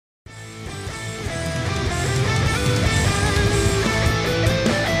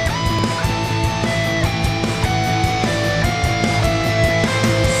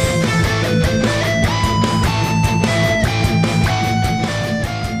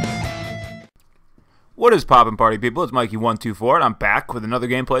What is poppin' party people? It's Mikey Onetwofour and I'm back with another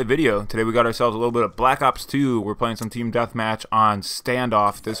gameplay video. Today we got ourselves a little bit of Black Ops 2. We're playing some team deathmatch on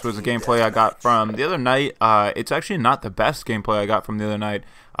Standoff. This was a gameplay I got from the other night. It's actually not the best gameplay I got from the other night.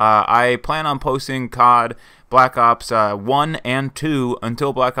 I plan on posting COD Black Ops 1 and 2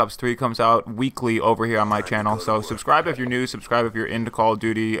 until Black Ops 3 comes out weekly over here on my channel. So subscribe if you're new, subscribe if you're into Call of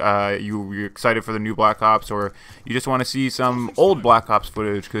Duty, you're excited for the new Black Ops, or you just want to see some old Black Ops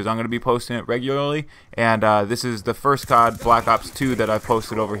footage, because I'm going to be posting it regularly. And this is the first COD Black Ops 2 that I've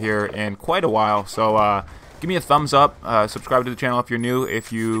posted over here in quite a while. So give me a thumbs up, subscribe to the channel if you're new,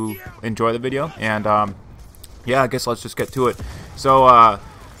 if you enjoy the video. And yeah, I guess let's just get to it. So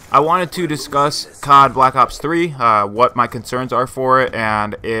I wanted to discuss COD Black Ops 3, what my concerns are for it,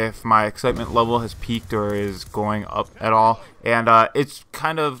 and if my excitement level has peaked or is going up at all. And it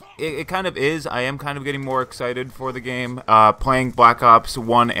kind of is. I am kind of getting more excited for the game. Playing Black Ops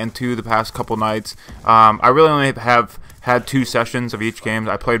 1 and 2 the past couple nights. I really only have had 2 sessions of each game.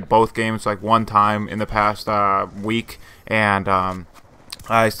 I played both games like one time in the past week, and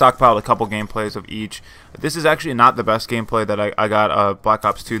I stockpiled a couple gameplays of each. This is actually not the best gameplay that I got Black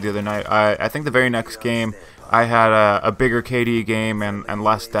Ops 2 the other night. I think the very next game I had a bigger KD game and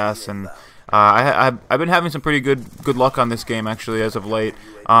less deaths, and I've been having some pretty good luck on this game actually as of late.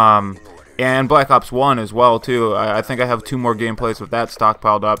 And Black Ops 1 as well too. I think I have 2 more gameplays with that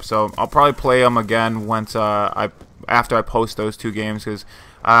stockpiled up, so I'll probably play them again once after I post those 2 games, because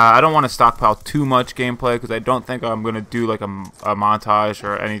I don't want to stockpile too much gameplay, because I don't think I'm going to do like a montage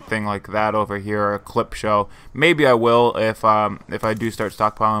or anything like that over here, or a clip show. Maybe I will if I do start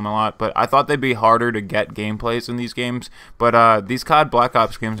stockpiling them a lot, but I thought they'd be harder to get gameplays in these games. But these COD Black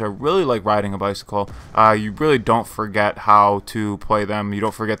Ops games are really like riding a bicycle. You really don't forget how to play them. You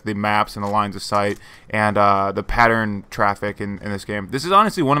don't forget the maps and the lines of sight and the pattern traffic in this game. This is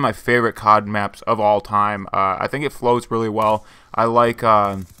honestly one of my favorite COD maps of all time. I think it flows really well. I like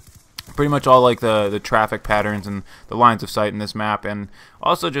pretty much all like the traffic patterns and the lines of sight in this map, and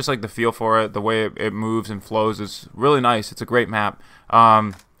also just like the feel for it, the way it moves and flows is really nice. It's a great map.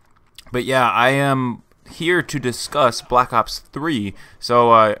 But yeah, I am here to discuss Black Ops 3.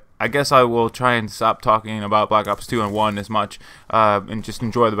 So I guess I will try and stop talking about Black Ops 2 and 1 as much, and just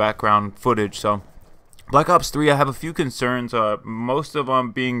enjoy the background footage. So Black Ops 3, I have a few concerns, most of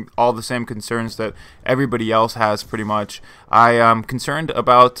them being all the same concerns that everybody else has pretty much. I am concerned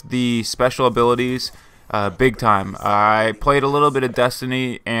about the special abilities big time. I played a little bit of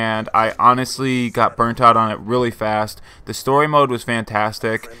Destiny and I honestly got burnt out on it really fast. The story mode was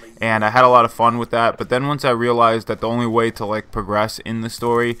fantastic and I had a lot of fun with that, but then once I realized that the only way to like progress in the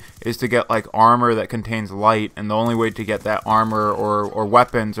story is to get like armor that contains light, and the only way to get that armor or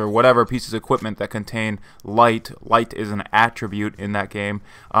weapons or whatever pieces of equipment that contain light is an attribute in that game,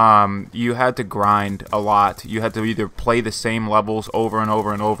 you had to grind a lot. You had to either play the same levels over and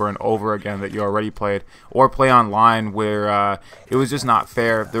over and over and over again that you already played, or play online, where it was just not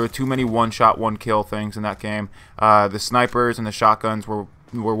fair. There were too many one-shot, one-kill things in that game. The snipers and the shotguns were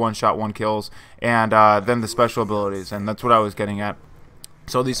one-shot, one-kills, and then the special abilities, and that's what I was getting at.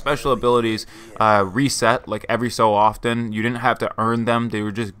 So these special abilities reset like every so often. You didn't have to earn them, they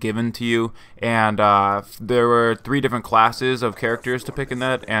were just given to you, and there were 3 different classes of characters to pick in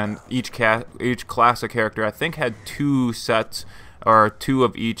that, and each class of character I think had 2 sets, or 2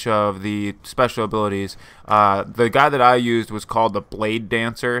 of each of the special abilities. The guy that I used was called the Blade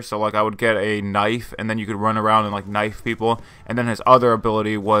Dancer, so like I would get a knife and then you could run around and like knife people, and then his other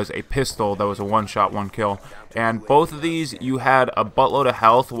ability was a pistol that was a one-shot, one-kill. And both of these, you had a buttload of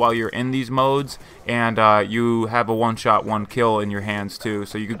health while you're in these modes, and you have a one-shot, one-kill in your hands too,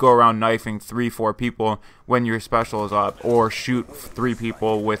 so you could go around knifing 3-4 people when your special is up, or shoot 3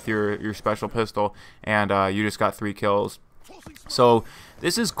 people with your special pistol, and you just got 3 kills. So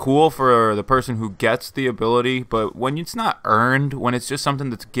this is cool for the person who gets the ability, but when it's not earned, when it's just something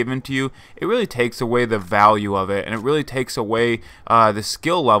that's given to you, it really takes away the value of it, and it really takes away the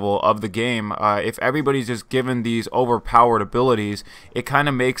skill level of the game. If everybody's just given these overpowered abilities, it kind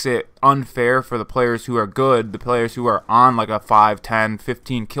of makes it unfair for the players who are good, the players who are on like a 5, 10,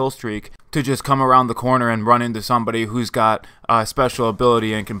 15 kill streak, to just come around the corner and run into somebody who's got a special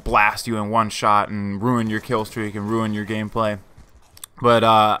ability and can blast you in one shot and ruin your kill streak and ruin your gameplay. But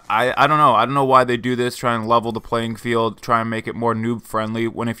I don't know. I don't know why they do this, try and level the playing field, try and make it more noob-friendly,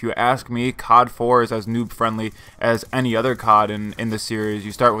 when if you ask me, COD 4 is as noob-friendly as any other COD in the series.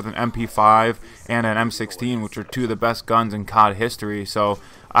 You start with an MP5 and an M16, which are 2 of the best guns in COD history. So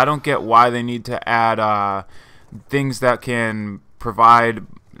I don't get why they need to add things that can provide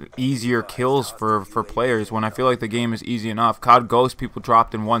easier kills for players when I feel like the game is easy enough. COD Ghost people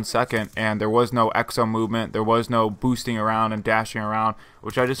dropped in 1 second, and there was no exo movement, there was no boosting around and dashing around,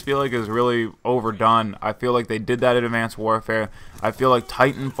 which I just feel like is really overdone. I feel like they did that in Advanced Warfare. I feel like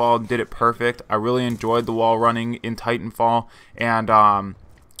Titanfall did it perfect. I really enjoyed the wall running in Titanfall, and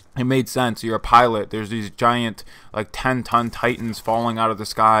it made sense. You're a pilot. There's these giant, like 10-ton Titans falling out of the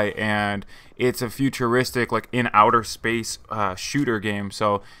sky, and it's a futuristic, like in outer space shooter game.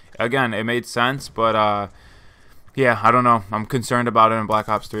 So again, it made sense, but yeah, I don't know. I'm concerned about it in Black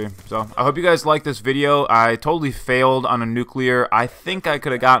Ops 3. So I hope you guys like this video. I totally failed on a nuclear. I think I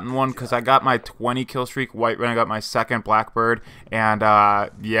could have gotten one because I got my 20 kill streak white when I got my second Blackbird. And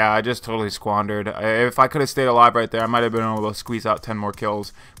yeah, I just totally squandered. If I could have stayed alive right there, I might have been able to squeeze out 10 more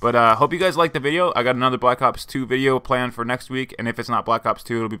kills. But hope you guys liked the video. I got another Black Ops 2 video planned for next week. And if it's not Black Ops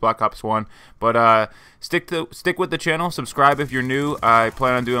 2, it'll be Black Ops 1. But stick with the channel. Subscribe if you're new. I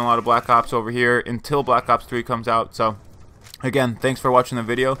plan on doing a lot of Black Ops over here until Black Ops 3 comes out. So again, thanks for watching the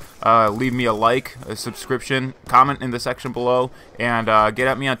video. Leave me a like, a subscription, comment in the section below, and get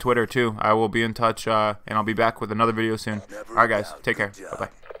at me on Twitter too. I will be in touch, and I'll be back with another video soon. Alright guys, take care.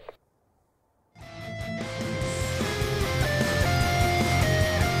 Bye-bye.